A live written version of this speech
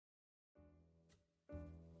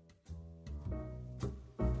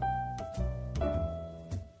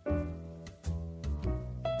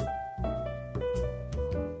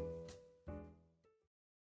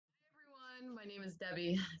name is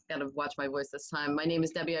Debbie. Got to watch my voice this time. My name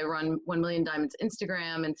is Debbie. I run 1 Million Diamonds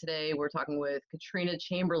Instagram, and today we're talking with Katrina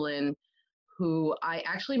Chamberlin, who I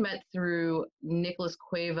actually met through Nicholas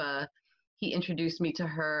Cueva. He introduced me to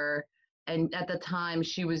her, and at the time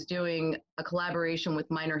she was doing a collaboration with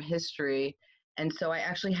Minor History, and so I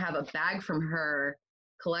actually have a bag from her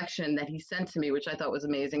collection that he sent to me, which I thought was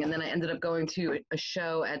amazing. And then I ended up going to a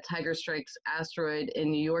show at Tiger Strike's Asteroid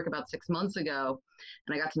in New York about 6 months ago,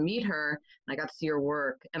 and I got to meet her and I got to see her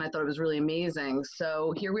work, and I thought it was really amazing.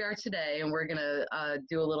 So here we are today, and we're gonna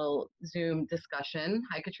do a little Zoom discussion.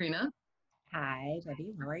 Hi, Katrina. Hi,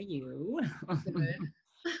 Debbie. How are you? Good.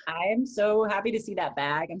 I'm so happy to see that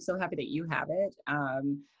bag. I'm so happy that you have it.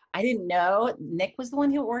 I didn't know Nick was the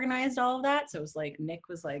one who organized all of that. So it was like Nick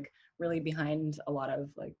was like really behind a lot of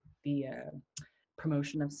like the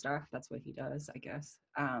promotion of stuff. That's what he does, I guess.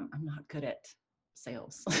 I'm not good at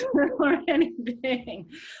sales or anything.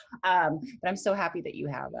 But I'm so happy that you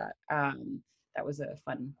have that. That was a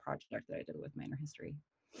fun project that I did with Minor History.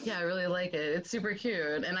 Yeah, I really like it. It's super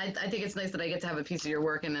cute, and I think it's nice that I get to have a piece of your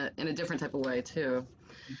work in a different type of way too.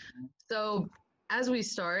 So, as we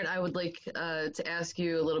start, I would like to ask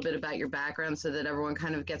you a little bit about your background, so that everyone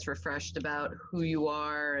kind of gets refreshed about who you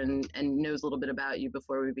are and knows a little bit about you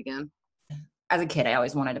before we begin. As a kid, I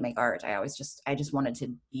always wanted to make art. I just wanted to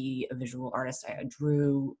be a visual artist. I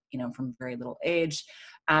drew, from very little age.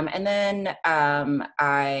 And then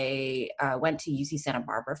I went to UC Santa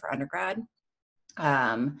Barbara for undergrad.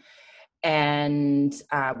 And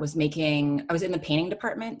I was in the painting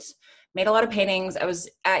department, made a lot of paintings. I was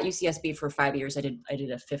at UCSB for 5 years. I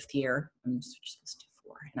did a fifth year. I'm supposed to do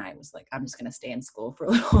 4. And I was like, I'm just going to stay in school for a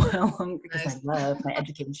little while longer because I love my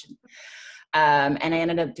education. And I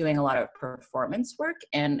ended up doing a lot of performance work.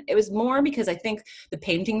 And it was more because I think the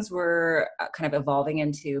paintings were kind of evolving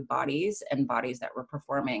into bodies and bodies that were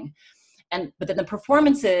performing. But then the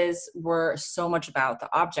performances were so much about the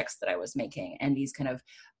objects that I was making and these kind of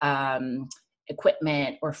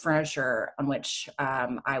equipment or furniture on which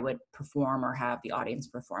I would perform or have the audience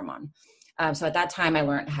perform on. So at that time, I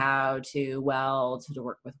learned how to weld, to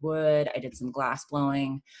work with wood. I did some glass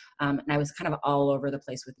blowing, and I was kind of all over the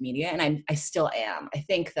place with media, and I still am. I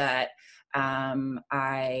think that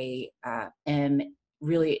I am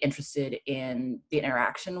really interested in the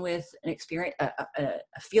interaction with an experience, a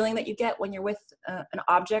feeling that you get when you're with an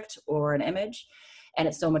object or an image. And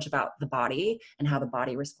it's so much about the body and how the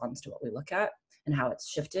body responds to what we look at and how it's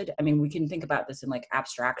shifted. I mean, we can think about this in like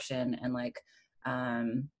abstraction and like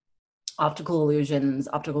optical illusions.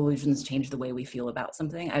 Optical illusions change the way we feel about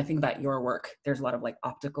something. I think about your work. There's a lot of like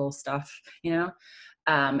optical stuff, and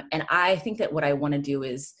I think that what I want to do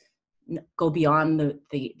is go beyond the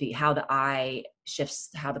how the eye shifts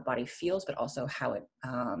how the body feels, but also how it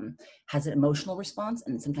has an emotional response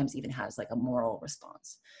and sometimes even has like a moral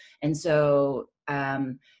response. And so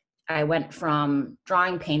I went from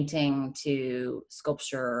drawing, painting to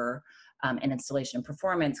sculpture and installation and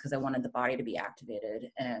performance because I wanted the body to be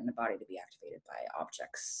activated and the body to be activated by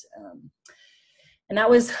objects. And that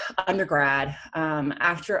was undergrad.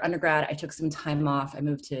 After undergrad, I took some time off. I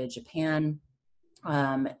moved to Japan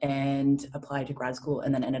and applied to grad school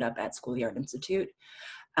and then ended up at School of the Art Institute.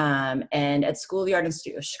 And at School of the Art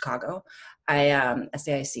Institute of Chicago,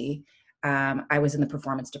 SAIC, I was in the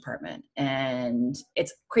performance department. And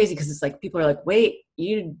it's crazy because it's like, people are like, wait,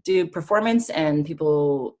 you do performance? And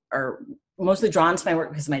people are mostly drawn to my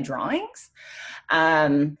work because of my drawings.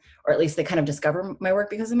 Or at least they kind of discover my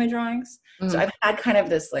work because of my drawings. So I've had kind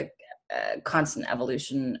of this like constant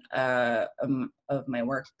evolution of my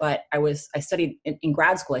work, but I studied in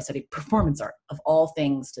grad school. I studied performance art, of all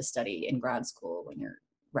things to study in grad school when you're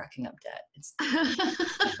racking up debt.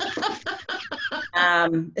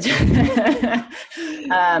 Let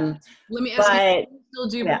me ask you, do you still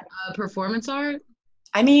do performance art?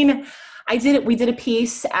 I mean, we did a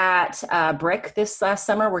piece at Brick this last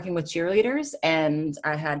summer working with cheerleaders, and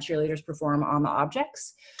I had cheerleaders perform on the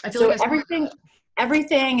objects. I feel like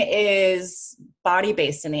everything is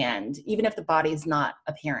body-based in the end, even if the body's not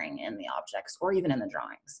appearing in the objects or even in the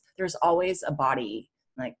drawings. There's always a body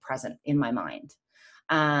like present in my mind.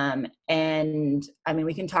 And I mean,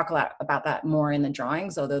 we can talk a lot about that more in the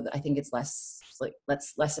drawings, although I think it's less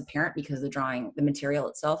apparent because the material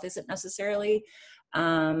itself isn't necessarily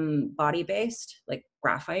body-based, like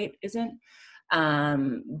graphite isn't.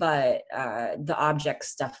 But the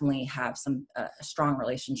objects definitely have a strong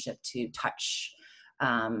relationship to touch,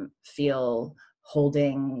 feel,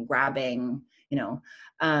 holding, grabbing,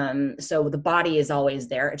 so the body is always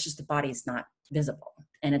there. It's just the body's not visible.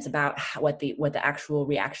 And it's about what the actual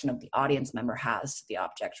reaction of the audience member has to the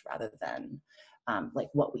object rather than like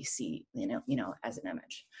what we see, as an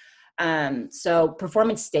image. So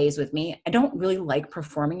performance stays with me. I don't really like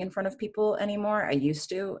performing in front of people anymore. I used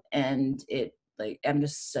to, and I'm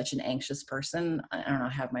just such an anxious person. I don't know, I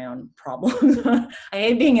have my own problems. I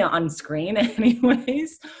hate being on screen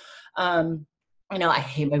anyways. I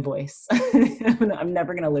hate my voice. I'm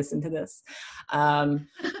never going to listen to this. I'll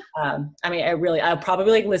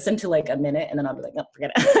probably listen to a minute and then I'll be like, no,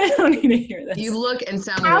 forget it. I don't need to hear this. You look and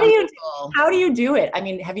sound How wonderful. do you do it?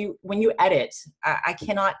 When you edit, I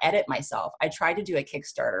cannot edit myself. I tried to do a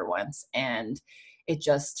Kickstarter once and I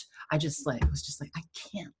can't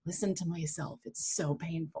listen to myself. It's so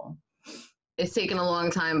painful. It's taken a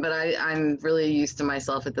long time, but I'm really used to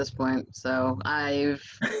myself at this point. So I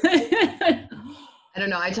don't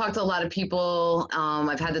know. I talk to a lot of people.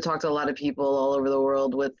 I've had to talk to a lot of people all over the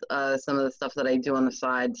world with some of the stuff that I do on the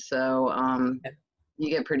side. So you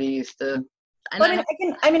get pretty used to.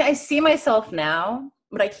 I see myself now,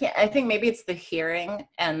 but I can't. I think maybe it's the hearing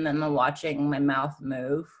and then the watching my mouth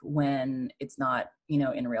move when it's not,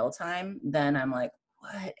 in real time. Then I'm like,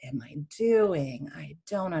 what am I doing? I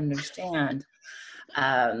don't understand.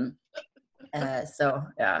 So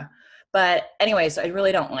yeah. But anyways, I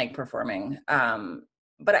really don't like performing.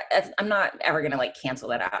 But I'm not ever going to cancel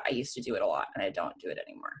that out. I used to do it a lot and I don't do it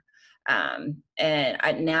anymore.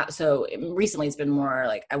 So recently it's been more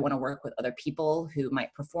I want to work with other people who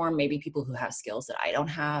might perform, maybe people who have skills that I don't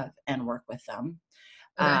have, and work with them.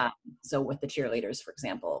 Okay. So with the cheerleaders, for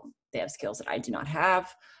example, they have skills that I do not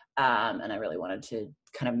have. And I really wanted to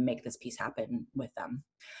kind of make this piece happen with them.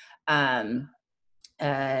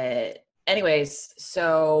 Anyways,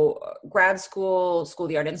 so grad school of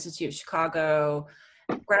the Art Institute, Chicago.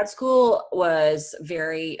 Grad school was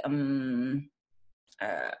very,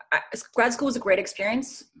 grad school was a great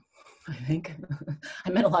experience, I think. I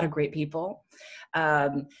met a lot of great people.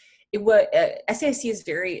 SAIC is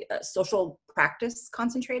very social practice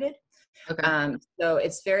concentrated. Okay. So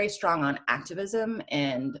it's very strong on activism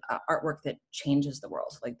and artwork that changes the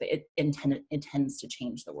world. It intends to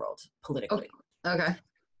change the world politically. Oh, okay.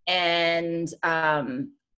 And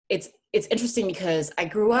it's interesting because I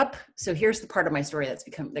grew up. So here's the part of my story that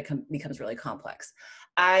becomes really complex.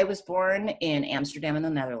 I was born in Amsterdam in the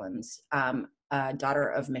Netherlands, daughter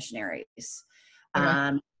of missionaries.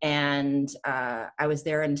 Okay. And I was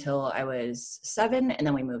there until I was 7, and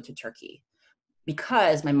then we moved to Turkey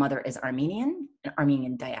because my mother is Armenian, an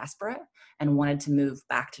Armenian diaspora, and wanted to move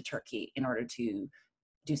back to Turkey in order to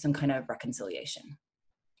do some kind of reconciliation.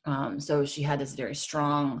 So she had this very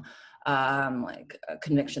strong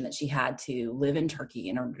conviction that she had to live in Turkey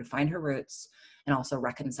in order to find her roots and also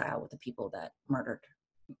reconcile with the people that murdered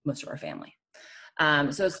most of our family.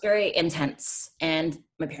 So it's very intense. And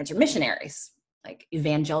my parents are missionaries,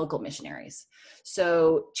 evangelical missionaries.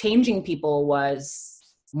 So changing people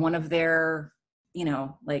was one of their,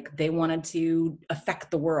 they wanted to affect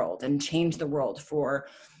the world and change the world for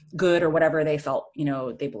good or whatever they felt,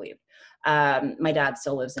 they believed. My dad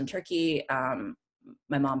still lives in Turkey.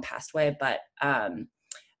 My mom passed away, but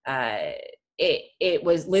it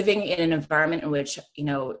was living in an environment in which,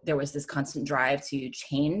 there was this constant drive to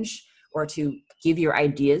change or to give your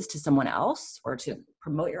ideas to someone else or to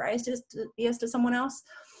promote your ideas to someone else,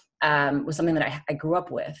 was something that I grew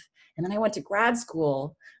up with. And then I went to grad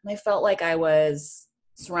school and I felt like I was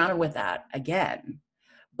surrounded with that again,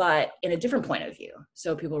 but in a different point of view.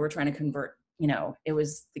 So people were trying to convert, it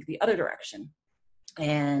was the other direction.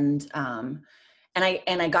 And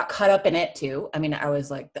I got caught up in it too. I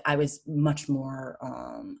was much more,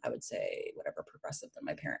 I would say, whatever, progressive than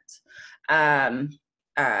my parents. I'm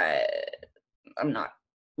not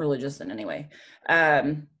religious in any way.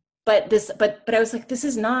 But I was like, this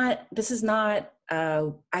is not,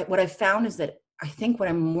 what I found is that I think what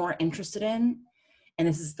I'm more interested in, and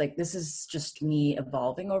this is just me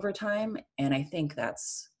evolving over time. And I think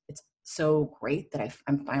it's so great that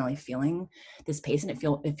I'm finally feeling this pace, and it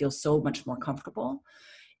feels so much more comfortable,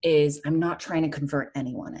 is I'm not trying to convert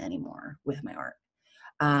anyone anymore with my art.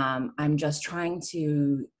 I'm just trying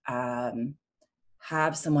to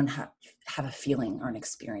have someone have a feeling or an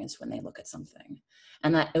experience when they look at something.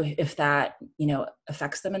 And that if that,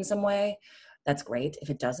 affects them in some way, that's great.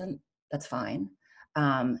 If it doesn't, that's fine.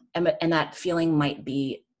 And that feeling might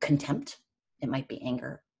be contempt. It might be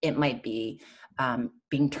anger. It might be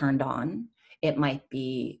being turned on. It might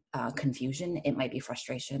be confusion. It might be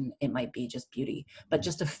frustration. It might be just beauty, but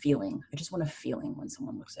just a feeling. I just want a feeling when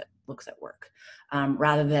someone looks at work,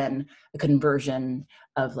 rather than a conversion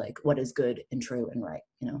of what is good and true and right,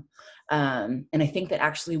 And I think that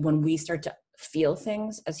actually when we start to feel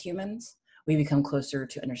things as humans, we become closer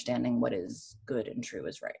to understanding what is good and true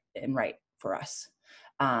is right and right for us.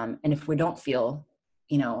 And if we don't feel,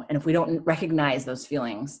 and if we don't recognize those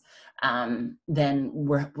feelings, then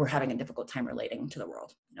we're having a difficult time relating to the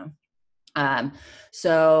world,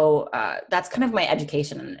 So that's kind of my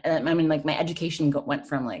education. And I mean, like my education went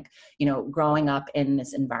from like, growing up in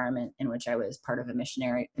this environment in which I was part of the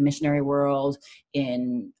missionary world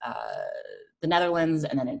in the Netherlands,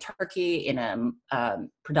 and then in Turkey in a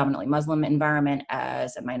predominantly Muslim environment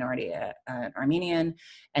as a minority Armenian,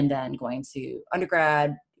 and then going to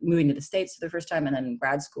undergrad, moving to the States for the first time, and then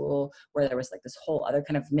grad school where there was like this whole other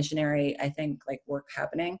kind of missionary, I think, like work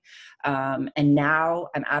happening. And now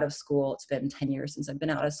I'm out of school. It's been 10 years since I've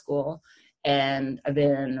been out of school, and I've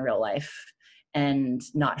been in real life and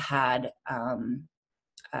not had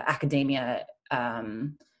academia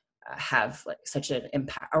have like such an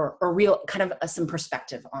impact or real kind of some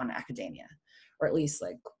perspective on academia, or at least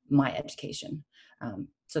like my education.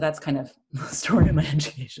 So that's kind of the story of my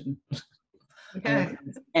education. Okay.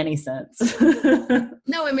 Any sense?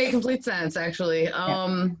 No, it made complete sense, actually.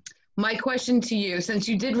 My question to you, since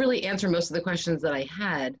you did really answer most of the questions that I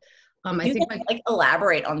had, I think like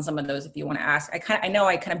elaborate on some of those if you want to ask. I know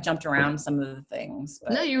I kind of jumped around some of the things.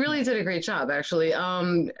 But. No, you really did a great job, actually.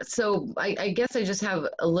 So I guess I just have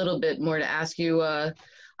a little bit more to ask you.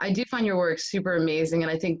 I do find your work super amazing,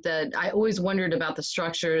 and I think that I always wondered about the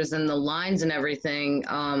structures and the lines and everything.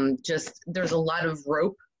 Just there's a lot of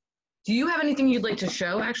rope. Do you have anything you'd like to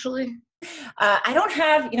show, actually? I don't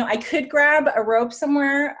have, I could grab a rope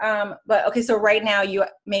somewhere, but okay. So right now,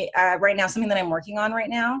 something that I'm working on right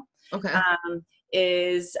now. Okay.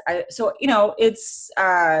 It's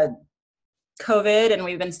COVID and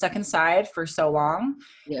we've been stuck inside for so long.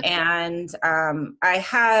 Yeah. And I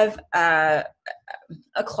have a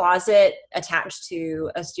closet attached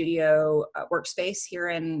to a studio workspace here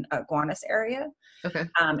in Gowanus area. Okay.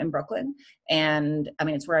 In Brooklyn. And I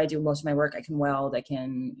mean, it's where I do most of my work. I can weld, I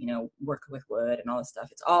can, work with wood and all this stuff.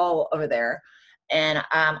 It's all over there. And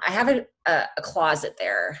I have a closet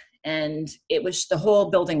there, and the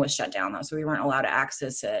whole building was shut down though. So we weren't allowed to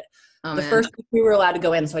access it. First week we were allowed to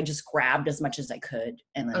go in. So I just grabbed as much as I could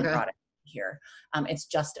and then brought it here. It's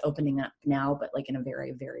just opening up now, but like in a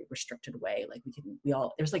very, very restricted way. Like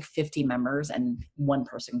there's like 50 members and one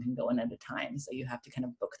person can go in at a time. So you have to kind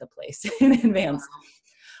of book the place in advance.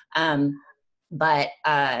 Wow. But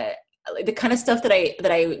the kind of stuff that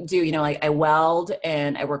I do, like I weld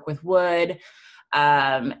and I work with wood.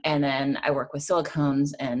 And then I work with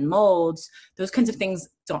silicones and molds. Those kinds of things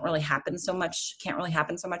can't really happen so much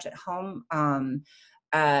at home.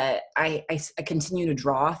 I continue to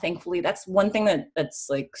draw, thankfully. That's one thing that's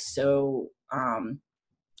like so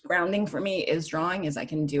grounding for me is drawing, is I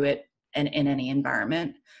can do it in any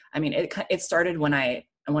environment. I mean, it started when I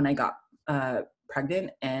got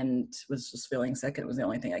pregnant and was just feeling sick. It was the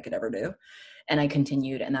only thing I could ever do. And I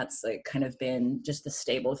continued, and that's like kind of been just the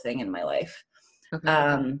stable thing in my life.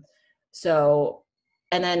 Okay. So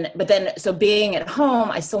being at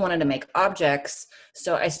home, I still wanted to make objects.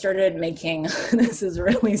 So I started making, this is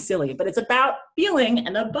really silly, but it's about feeling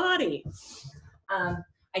and the body. I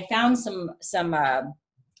found some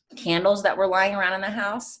candles that were lying around in the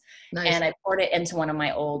house. Nice. And I poured it into one of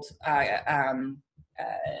my old, one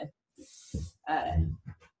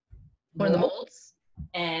of the molds.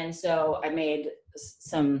 And so I made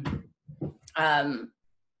some,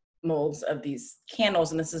 molds of these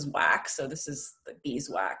candles, and this is wax. So this is the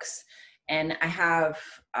beeswax, and I have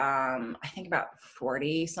I think about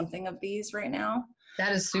 40 something of these right now.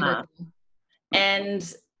 That is super cool.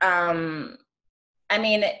 And I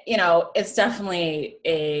mean, it's definitely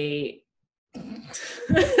an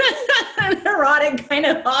erotic kind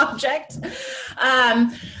of object,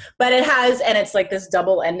 but it's like this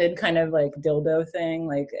double-ended kind of like dildo thing,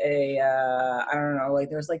 like I don't know,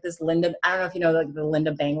 like there's like this Linda, I don't know if you know, like the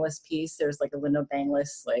Linda Bangless piece. There's like a Linda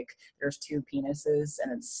Bangless, like there's two penises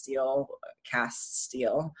and it's steel, cast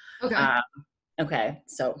steel. Okay. Okay,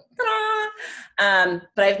 so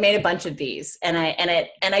but I've made a bunch of these, and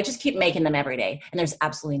I just keep making them every day, and there's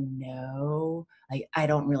absolutely no, like, I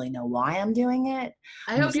don't really know why I'm doing it.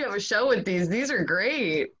 I hope you have a show with these. These are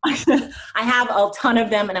great. I have a ton of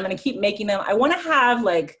them, and I'm going to keep making them. I want to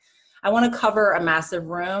cover a massive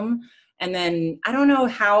room, and then I don't know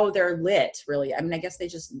how they're lit, really. I mean, I guess they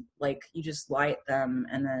just, like, you just light them,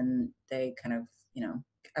 and then they kind of,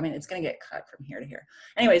 I mean, it's going to get cut from here to here.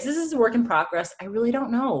 Anyways, this is a work in progress. I really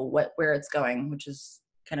don't know where it's going, which is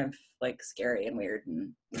kind of like scary and weird.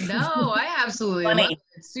 And no, I absolutely love it.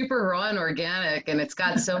 It's super raw and organic, and it's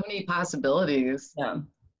got so many possibilities. Yeah.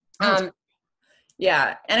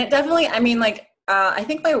 Yeah. And it definitely, I mean, like, I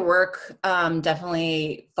think my work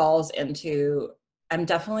definitely falls into I'm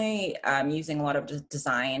definitely using a lot of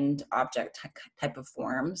designed object type of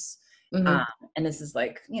forms. Mm-hmm. And this is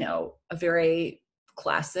like, you know, a very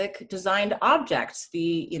classic designed object,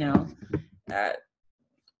 uh,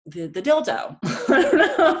 the dildo. I don't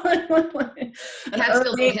know.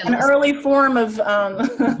 An early form of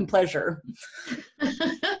pleasure.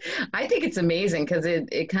 I think it's amazing because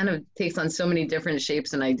it kind of takes on so many different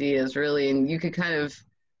shapes and ideas, really, and you could kind of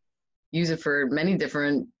use it for many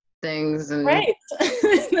different things. And right.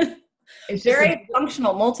 it's very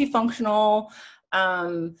functional, multifunctional.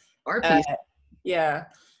 Art piece. Yeah.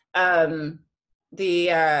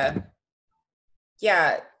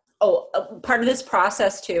 Yeah. Oh, part of this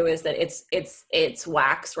process too is that it's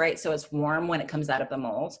wax, right? So it's warm when it comes out of the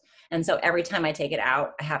mold. And so every time I take it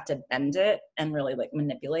out, I have to bend it and really like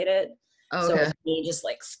manipulate it. Oh, okay. So it's me just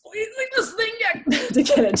like squeezing this thing to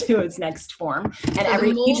get it to its next form. And so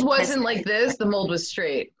the mold wasn't like this, the mold was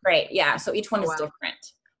straight. Right. Yeah. So each one is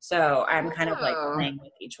different. So I'm kind of like playing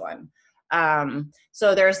with each one.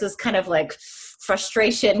 So there's this kind of like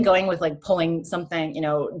frustration going with like pulling something, you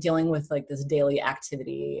know, dealing with like this daily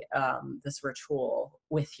activity, this ritual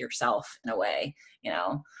with yourself in a way, you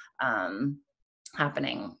know,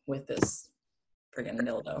 happening with this friggin'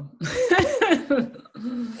 dildo.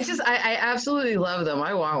 I absolutely love them.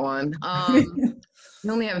 I want one. We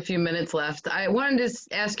only have a few minutes left. I wanted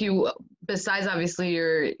to ask you, besides obviously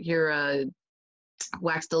your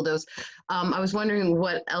wax dildos, I was wondering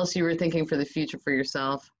what else you were thinking for the future for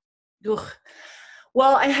yourself.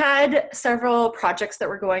 Well, I had several projects that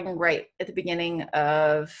were going right at the beginning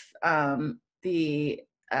of the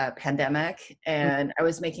pandemic, and I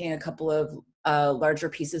was making a couple of larger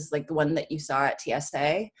pieces, like the one that you saw at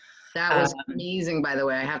TSA. That was amazing, by the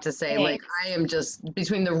way. I have to say, like, I am just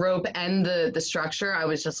between the rope and the structure, I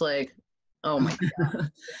was just like, oh my God,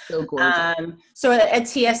 so gorgeous. So at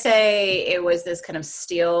TSA, it was this kind of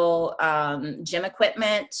steel gym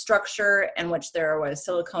equipment structure in which there was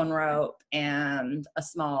silicone rope and a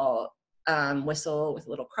small whistle with a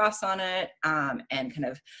little cross on it, and kind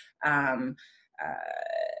of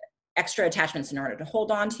extra attachments in order to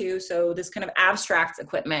hold on to. So this kind of abstract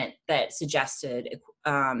equipment that suggested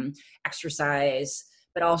exercise,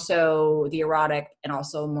 but also the erotic and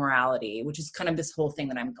also morality, which is kind of this whole thing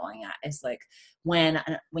that I'm going at, is like when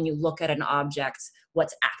you look at an object,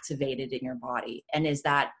 what's activated in your body, and is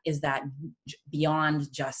that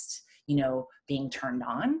beyond just, you know, being turned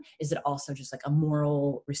on? Is it also just like a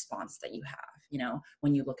moral response that you have, you know,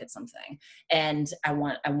 when you look at something? And I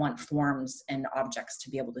want forms and objects to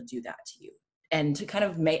be able to do that to you, and to kind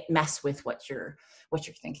of mess with what you're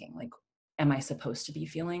thinking. Like, am I supposed to be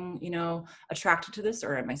feeling, you know, attracted to this,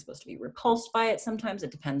 or am I supposed to be repulsed by it? Sometimes it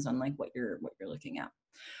depends on like what you're looking at.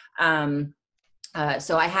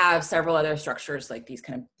 So I have several other structures like these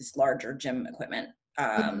kind of this larger gym equipment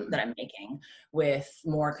that I'm making with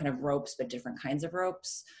more kind of ropes, but different kinds of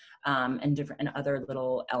ropes, and other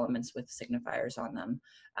little elements with signifiers on them.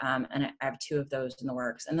 And I have 2 of those in the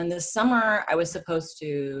works. And then this summer I was supposed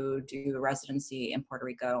to do a residency in Puerto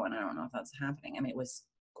Rico, and I don't know if that's happening. I mean, it was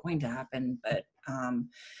going to happen, but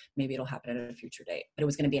maybe it'll happen at a future date. But it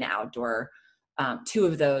was going to be an outdoor, 2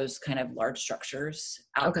 of those kind of large structures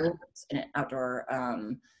outdoors, in an outdoor,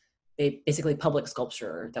 basically public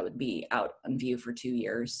sculpture that would be out on view for 2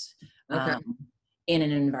 years, in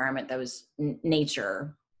an environment that was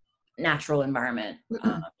natural environment,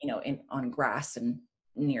 you know, on grass and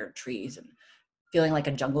near trees, and feeling like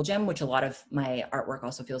a jungle gym, which a lot of my artwork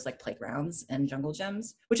also feels like playgrounds and jungle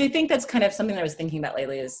gyms, which I think that's kind of something that I was thinking about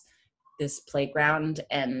lately, is this playground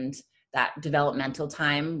and that developmental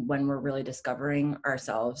time when we're really discovering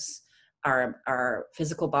ourselves, our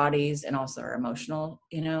physical bodies, and also our emotional,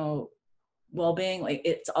 you know, well-being. Like,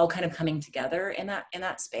 it's all kind of coming together in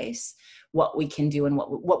that space, what we can do and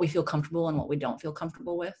what we feel comfortable and what we don't feel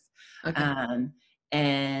comfortable with.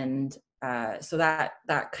 So that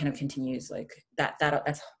kind of continues, like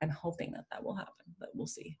that's, I'm hoping that will happen, but we'll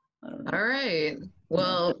see. I don't know. All right.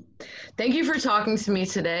 Well, thank you for talking to me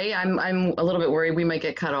today. I'm a little bit worried we might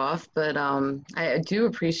get cut off, but I do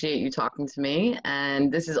appreciate you talking to me,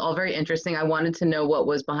 and this is all very interesting. I wanted to know what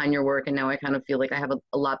was behind your work, and now I kind of feel like I have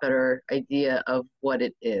a lot better idea of what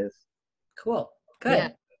it is. Cool. Good. Yeah.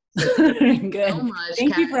 Good. So much,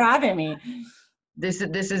 Thank you for having me. This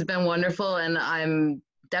has been wonderful, and I'm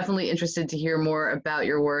definitely interested to hear more about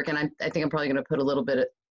your work, and I think I'm probably going to put a little bit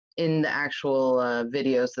in the actual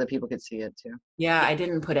video so that people could see it too. Yeah, I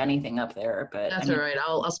didn't put anything up there, but that's all right.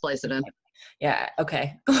 I'll splice it in. Yeah.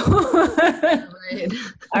 Okay. All right.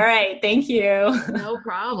 All right. Thank you. No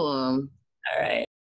problem. All right.